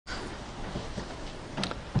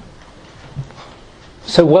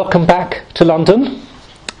So welcome back to London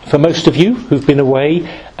for most of you who've been away,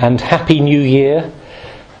 and Happy New Year.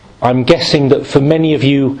 I'm guessing that for many of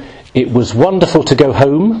you it was wonderful to go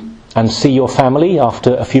home and see your family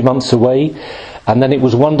after a few months away, and then it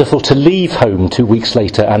was wonderful to leave home 2 weeks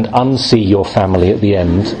later and unsee your family at the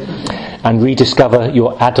end and rediscover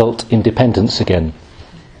your adult independence again.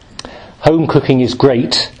 Home cooking is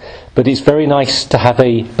great, but it's very nice to have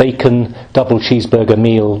a bacon double cheeseburger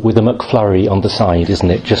meal with a McFlurry on the side, isn't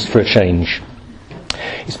it? Just for a change.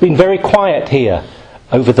 It's been very quiet here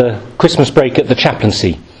over the Christmas break at the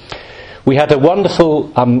chaplaincy. We had a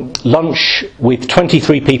wonderful lunch with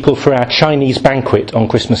 23 people for our Chinese banquet on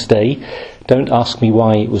Christmas Day. Don't ask me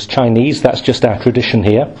why it was Chinese, that's just our tradition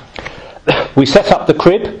here. We set up the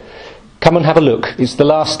crib. Come and have a look. It's the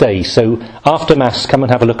last day, so after Mass, come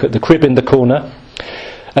and have a look at the crib in the corner.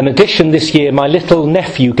 In addition, this year, my little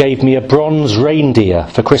nephew gave me a bronze reindeer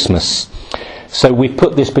for Christmas. So we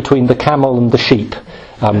put this between the camel and the sheep,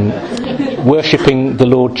 worshipping the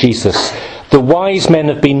Lord Jesus. The wise men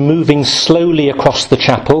have been moving slowly across the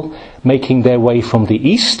chapel, making their way from the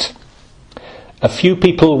east. A few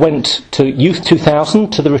people went to Youth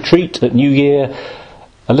 2000, to the retreat at New Year.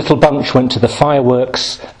 A little bunch went to the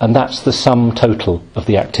fireworks, and that's the sum total of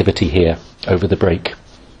the activity here over the break.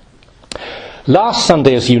 Last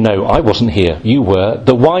Sunday, as you know, I wasn't here, you were,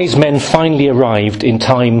 the wise men finally arrived in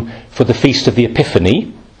time for the Feast of the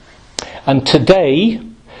Epiphany, and today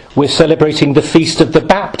we're celebrating the Feast of the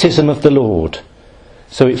Baptism of the Lord.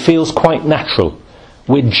 So it feels quite natural.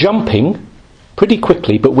 We're jumping pretty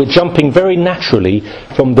quickly, but we're jumping very naturally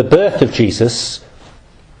from the birth of Jesus,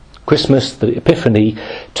 Christmas, the Epiphany,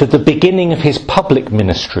 to the beginning of his public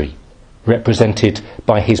ministry, represented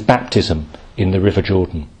by his baptism in the River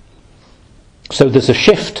Jordan. So there's a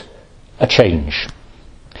shift, a change.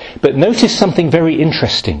 But notice something very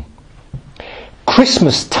interesting.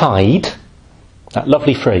 Christmastide, that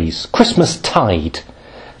lovely phrase, Christmastide,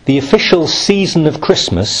 the official season of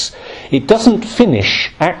Christmas, it doesn't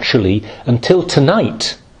finish actually until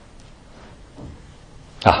tonight.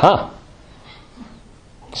 Aha!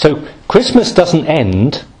 So Christmas doesn't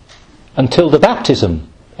end until the baptism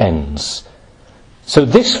ends. So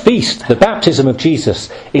this feast, the baptism of Jesus,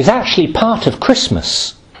 is actually part of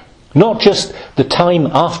Christmas, not just the time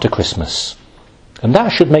after Christmas. And that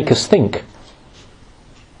should make us think.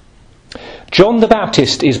 John the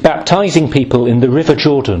Baptist is baptizing people in the River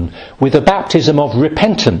Jordan with a baptism of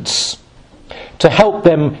repentance to help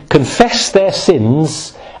them confess their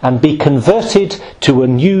sins and be converted to a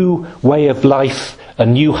new way of life, a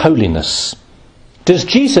new holiness. Does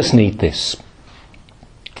Jesus need this?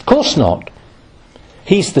 Of course not.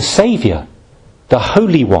 He's the Saviour, the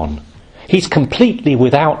Holy One. He's completely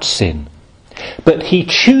without sin. But he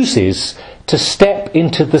chooses to step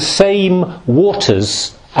into the same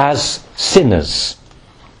waters as sinners.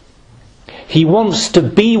 He wants to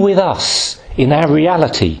be with us in our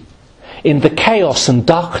reality, in the chaos and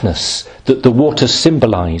darkness that the waters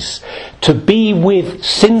symbolise, to be with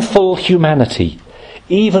sinful humanity,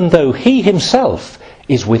 even though he himself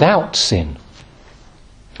is without sin.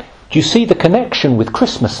 Do you see the connection with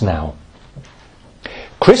Christmas now?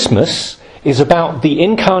 Christmas is about the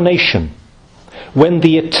incarnation, when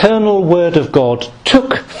the eternal Word of God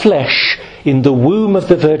took flesh in the womb of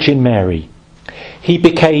the Virgin Mary. He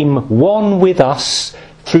became one with us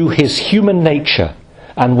through his human nature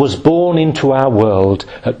and was born into our world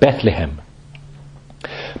at Bethlehem.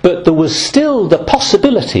 But there was still the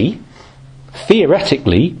possibility,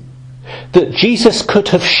 theoretically, that Jesus could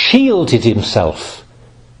have shielded himself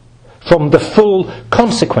from the full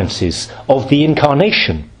consequences of the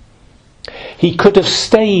incarnation. He could have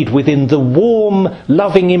stayed within the warm,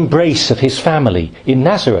 loving embrace of his family in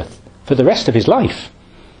Nazareth for the rest of his life.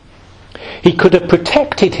 He could have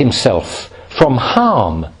protected himself from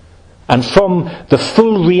harm and from the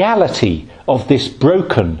full reality of this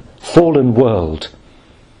broken, fallen world.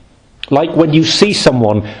 Like when you see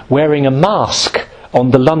someone wearing a mask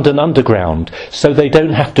on the London Underground, so they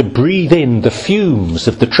don't have to breathe in the fumes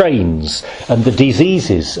of the trains and the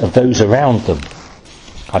diseases of those around them.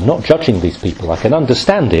 I'm not judging these people, I can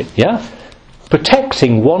understand it, yeah?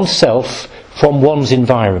 Protecting oneself from one's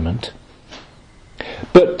environment.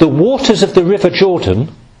 But the waters of the River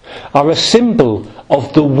Jordan are a symbol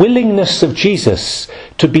of the willingness of Jesus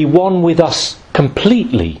to be one with us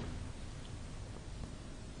completely.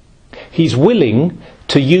 He's willing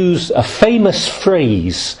to use a famous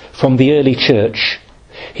phrase from the early church.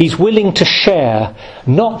 He's willing to share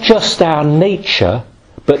not just our nature,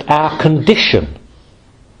 but our condition.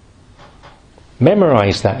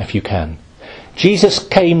 Memorize that if you can. Jesus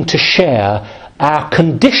came to share our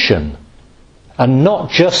condition and not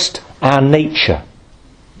just our nature.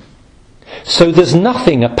 So there's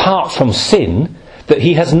nothing apart from sin that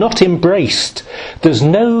he has not embraced. There's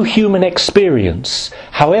no human experience,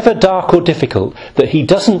 however dark or difficult, that he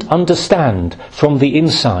doesn't understand from the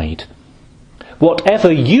inside.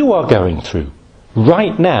 Whatever you are going through,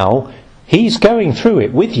 right now, he's going through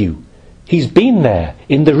it with you. He's been there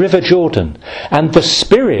in the River Jordan, and the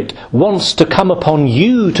Spirit wants to come upon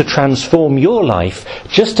you to transform your life,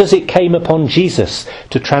 just as it came upon Jesus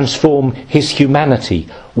to transform his humanity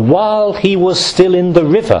while he was still in the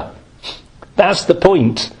river. That's the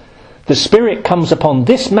point. The Spirit comes upon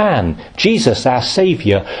this man, Jesus, our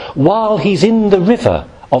Saviour, while he's in the river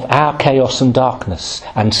of our chaos and darkness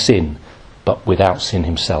and sin, but without sin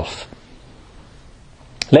himself.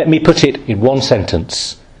 Let me put it in one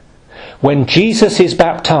sentence. When Jesus is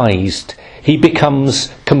baptized, he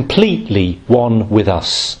becomes completely one with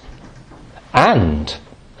us. And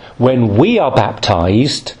when we are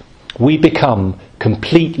baptized, we become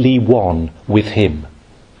completely one with him.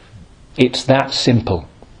 It's that simple.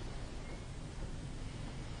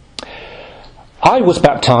 I was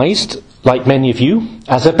baptized, like many of you,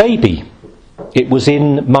 as a baby. It was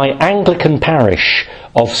in my Anglican parish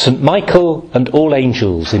of St Michael and All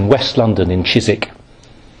Angels in West London in Chiswick.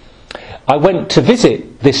 I went to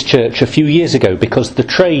visit this church a few years ago because the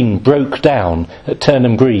train broke down at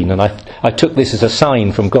Turnham Green, and I took this as a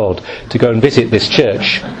sign from God to go and visit this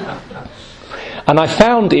church. And I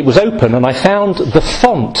found it was open, and I found the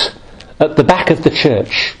font at the back of the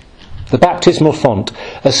church, the baptismal font,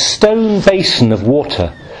 a stone basin of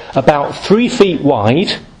water about 3 feet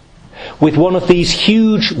wide, with one of these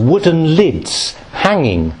huge wooden lids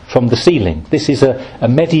hanging from the ceiling. This is a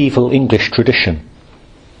medieval English tradition.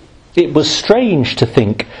 It was strange to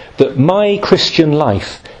think that my Christian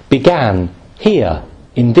life began here,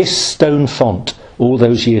 in this stone font, all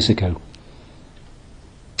those years ago.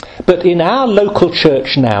 But in our local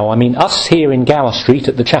church now, I mean us here in Gower Street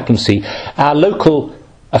at the Chaplaincy, our local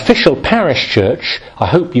official parish church, I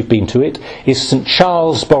hope you've been to it, is St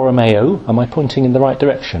Charles Borromeo. Am I pointing in the right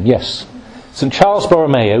direction? Yes. St Charles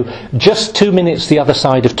Borromeo, just 2 minutes the other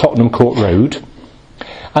side of Tottenham Court Road.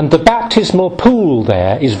 And the baptismal pool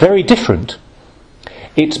there is very different.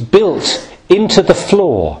 It's built into the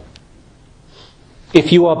floor.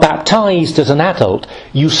 If you are baptized as an adult,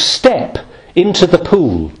 you step into the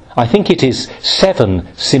pool. I think it is 7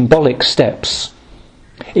 symbolic steps.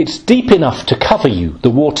 It's deep enough to cover you, the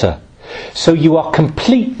water, so you are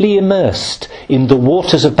completely immersed in the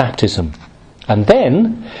waters of baptism. And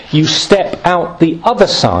then you step out the other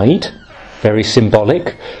side, very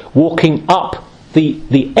symbolic, walking up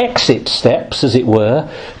the exit steps, as it were,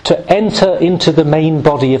 to enter into the main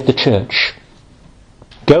body of the church.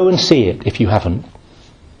 Go and see it if you haven't.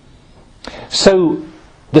 So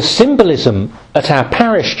the symbolism at our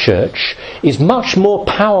parish church is much more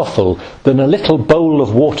powerful than a little bowl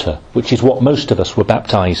of water, which is what most of us were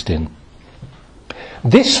baptized in.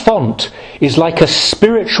 This font is like a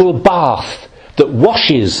spiritual bath that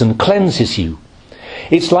washes and cleanses you.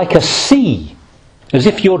 It's like a sea, as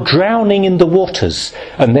if you're drowning in the waters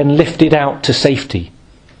and then lifted out to safety.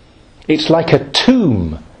 It's like a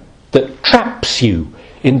tomb that traps you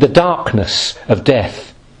in the darkness of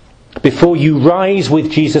death before you rise with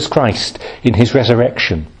Jesus Christ in his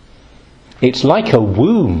resurrection. It's like a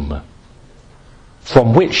womb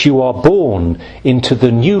from which you are born into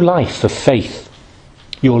the new life of faith.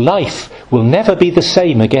 Your life will never be the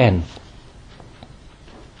same again.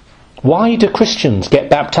 Why do Christians get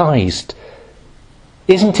baptized?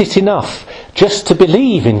 Isn't it enough just to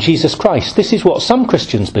believe in Jesus Christ? This is what some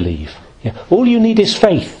Christians believe. Yeah. All you need is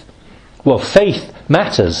faith. Well, faith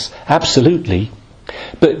matters, absolutely.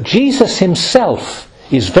 But Jesus himself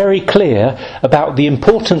is very clear about the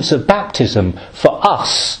importance of baptism for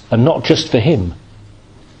us and not just for him.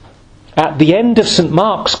 At the end of St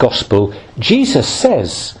Mark's Gospel, Jesus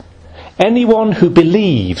says, anyone who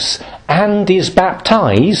believes and is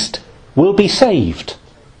baptized will be saved.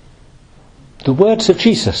 The words of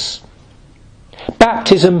Jesus.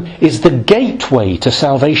 Baptism is the gateway to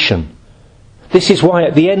salvation. This is why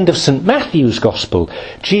at the end of St Matthew's Gospel,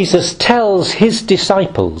 Jesus tells his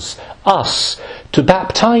disciples, us, to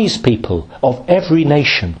baptize people of every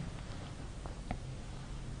nation.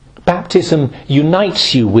 Baptism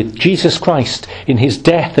unites you with Jesus Christ in his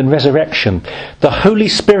death and resurrection. The Holy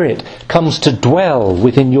Spirit comes to dwell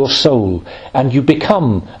within your soul, and you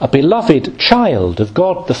become a beloved child of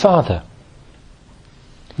God the Father.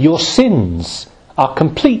 Your sins are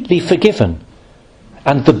completely forgiven,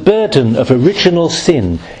 and the burden of original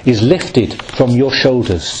sin is lifted from your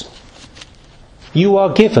shoulders. You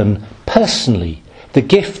are given personally the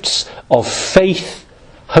gifts of faith,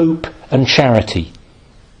 hope and charity.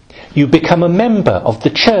 You become a member of the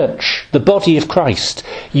church, the body of Christ.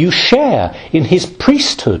 You share in his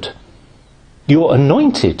priesthood. You're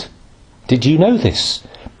anointed. Did you know this?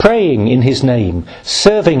 Praying in his name,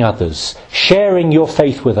 serving others, sharing your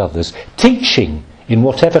faith with others, teaching in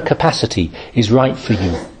whatever capacity is right for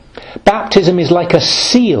you. Baptism is like a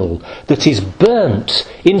seal that is burnt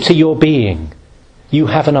into your being. You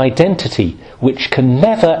have an identity which can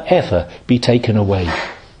never ever be taken away.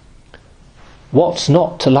 What's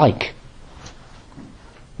not to like?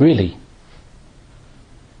 Really?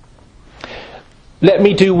 Let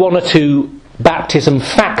me do one or two baptism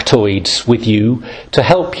factoids with you to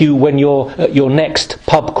help you when you're at your next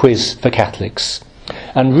pub quiz for Catholics.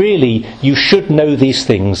 And really, you should know these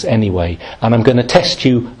things anyway. And I'm going to test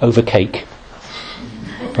you over cake.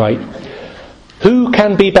 Right? Who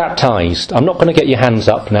can be baptised? I'm not going to get your hands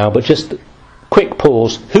up now, but just quick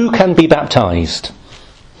pause. Who can be baptised?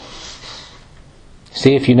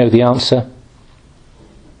 See if you know the answer.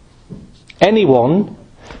 Anyone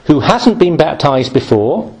who hasn't been baptised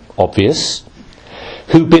before, obvious,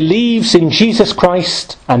 who believes in Jesus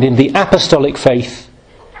Christ and in the apostolic faith,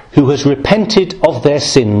 who has repented of their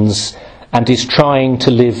sins and is trying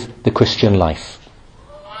to live the Christian life.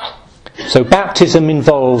 So baptism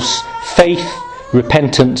involves faith,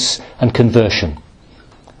 repentance and conversion.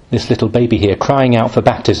 This little baby here crying out for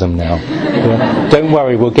baptism now. Don't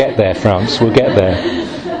worry, we'll get there, France, we'll get there.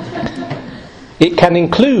 It can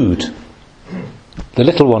include, the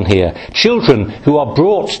little one here, children who are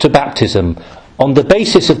brought to baptism on the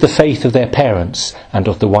basis of the faith of their parents and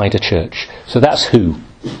of the wider church. So that's who.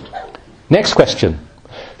 Next question.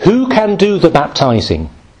 Who can do the baptising?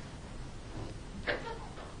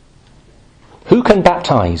 Who can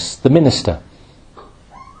baptise? The minister.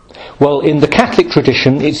 Well, in the Catholic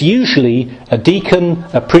tradition, it's usually a deacon,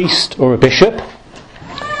 a priest or a bishop.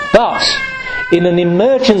 But in an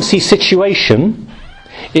emergency situation,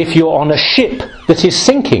 if you're on a ship that is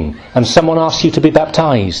sinking and someone asks you to be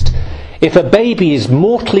baptised, if a baby is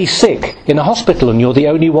mortally sick in a hospital and you're the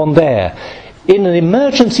only one there, in an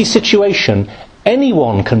emergency situation,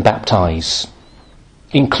 anyone can baptise,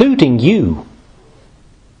 including you.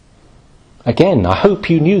 Again, I hope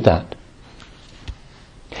you knew that.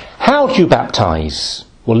 How do you baptise?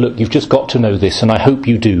 Well, look, you've just got to know this, and I hope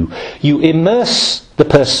you do. You immerse the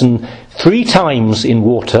person 3 times in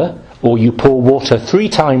water, or you pour water 3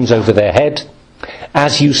 times over their head,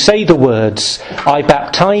 as you say the words, I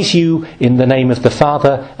baptise you in the name of the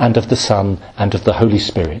Father, and of the Son, and of the Holy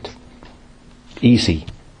Spirit. Easy.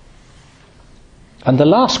 And the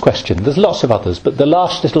last question, there's lots of others, but the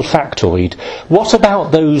last little factoid, what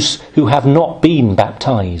about those who have not been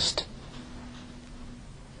baptised?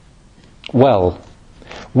 Well,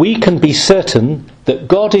 we can be certain that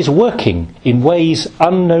God is working in ways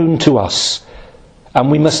unknown to us, and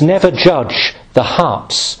we must never judge the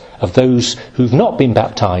hearts of those who've not been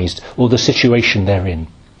baptised or the situation they're in.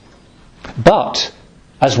 But,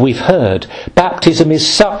 as we've heard, baptism is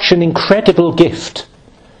such an incredible gift,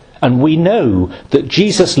 and we know that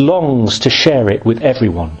Jesus longs to share it with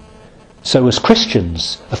everyone. So as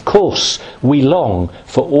Christians, of course, we long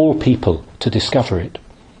for all people to discover it.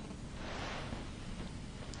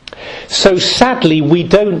 So sadly, we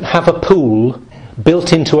don't have a pool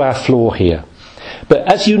built into our floor here.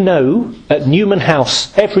 But as you know, at Newman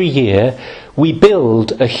House every year, we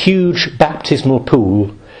build a huge baptismal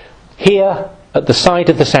pool here at the side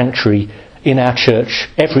of the sanctuary in our church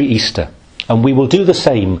every Easter. And we will do the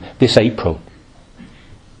same this April.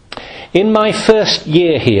 In my first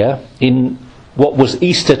year here, in what was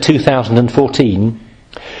Easter 2014,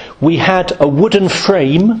 we had a wooden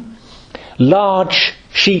frame, large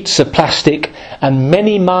sheets of plastic and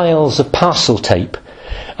many miles of parcel tape,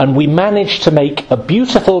 and we managed to make a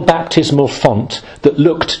beautiful baptismal font that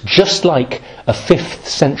looked just like a 5th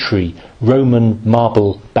century Roman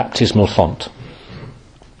marble baptismal font.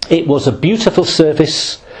 It was a beautiful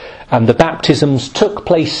service, and the baptisms took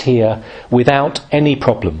place here without any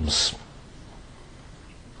problems.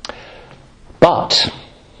 But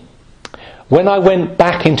when I went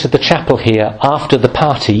back into the chapel here after the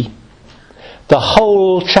party, the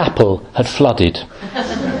whole chapel had flooded.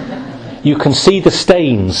 You can see the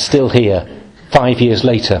stains still here 5 years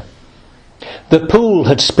later. The pool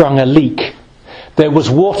had sprung a leak. There was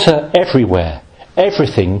water everywhere.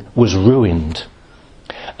 Everything was ruined.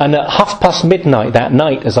 And at midnight that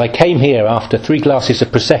night, as I came here after 3 glasses of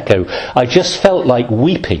Prosecco, I just felt like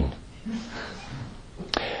weeping.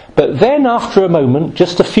 But then after a moment,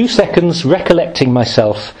 just a few seconds recollecting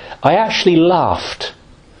myself, I actually laughed.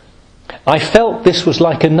 I felt this was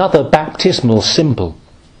like another baptismal symbol.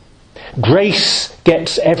 Grace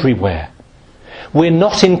gets everywhere. We're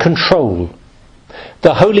not in control.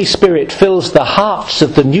 The Holy Spirit fills the hearts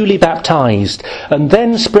of the newly baptized and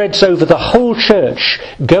then spreads over the whole church,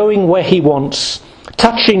 going where he wants,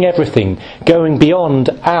 touching everything, going beyond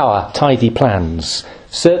our tidy plans,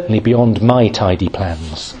 certainly beyond my tidy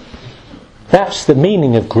plans. That's the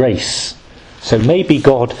meaning of grace. So maybe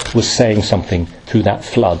God was saying something through that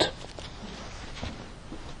flood.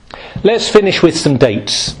 Let's finish with some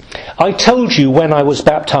dates. I told you when I was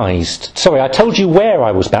baptised. I told you where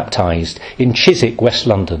I was baptised, in Chiswick, West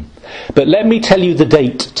London. But let me tell you the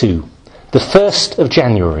date too. The 1st of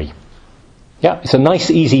January. Yeah, it's a nice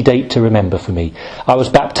easy date to remember for me. I was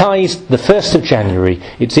baptised the 1st of January.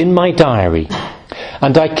 It's in my diary.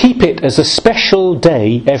 And I keep it as a special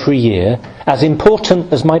day every year, as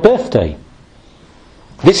important as my birthday.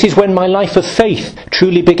 This is when my life of faith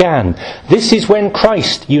truly began. This is when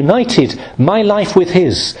Christ united my life with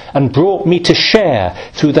his and brought me to share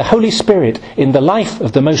through the Holy Spirit in the life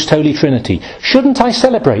of the Most Holy Trinity. Shouldn't I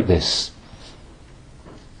celebrate this?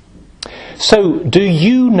 So, do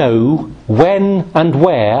you know when and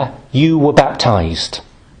where you were baptised?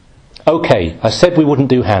 Okay, I said we wouldn't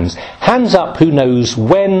do hands. Hands up who knows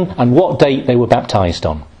when and what date they were baptised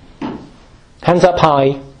on. Hands up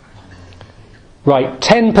high. Right,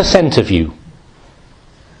 10% of you.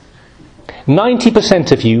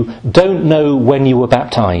 90% of you don't know when you were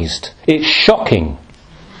baptised. It's shocking,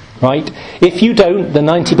 right? If you don't, the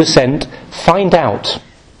 90%, find out.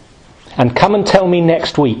 And come and tell me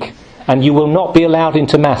next week. And you will not be allowed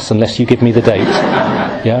into Mass unless you give me the date.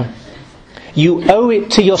 Yeah? You owe it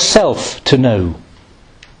to yourself to know.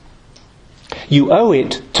 You owe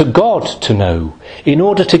it to God to know, in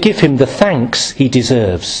order to give him the thanks he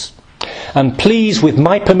deserves. And please, with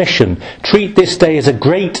my permission, treat this day as a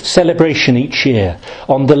great celebration each year,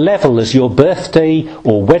 on the level as your birthday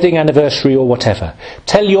or wedding anniversary or whatever.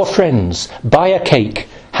 Tell your friends, buy a cake,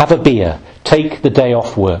 have a beer, take the day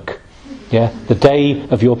off work. Yeah, the day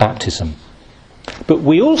of your baptism. But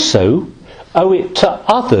we also owe it to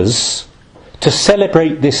others to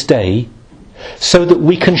celebrate this day, so that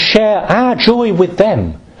we can share our joy with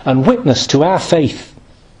them and witness to our faith.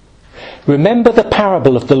 Remember the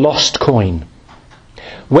parable of the lost coin.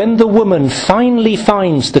 When the woman finally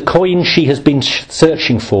finds the coin she has been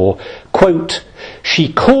searching for, quote,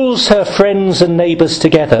 she calls her friends and neighbours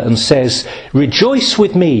together and says, "Rejoice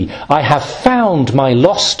with me, I have found my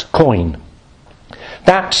lost coin."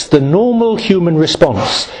 That's the normal human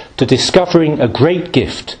response to discovering a great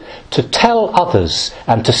gift, to tell others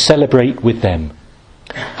and to celebrate with them.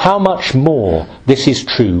 How much more this is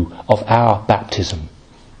true of our baptism.